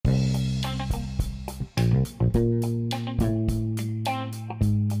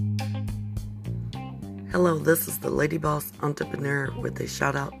Hello, this is the Lady Boss Entrepreneur with a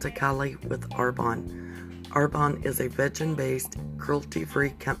shout out to Kylie with Arbonne. Arbonne is a vegan-based,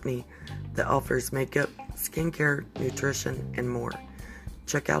 cruelty-free company that offers makeup, skincare, nutrition, and more.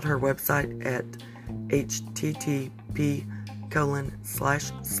 Check out her website at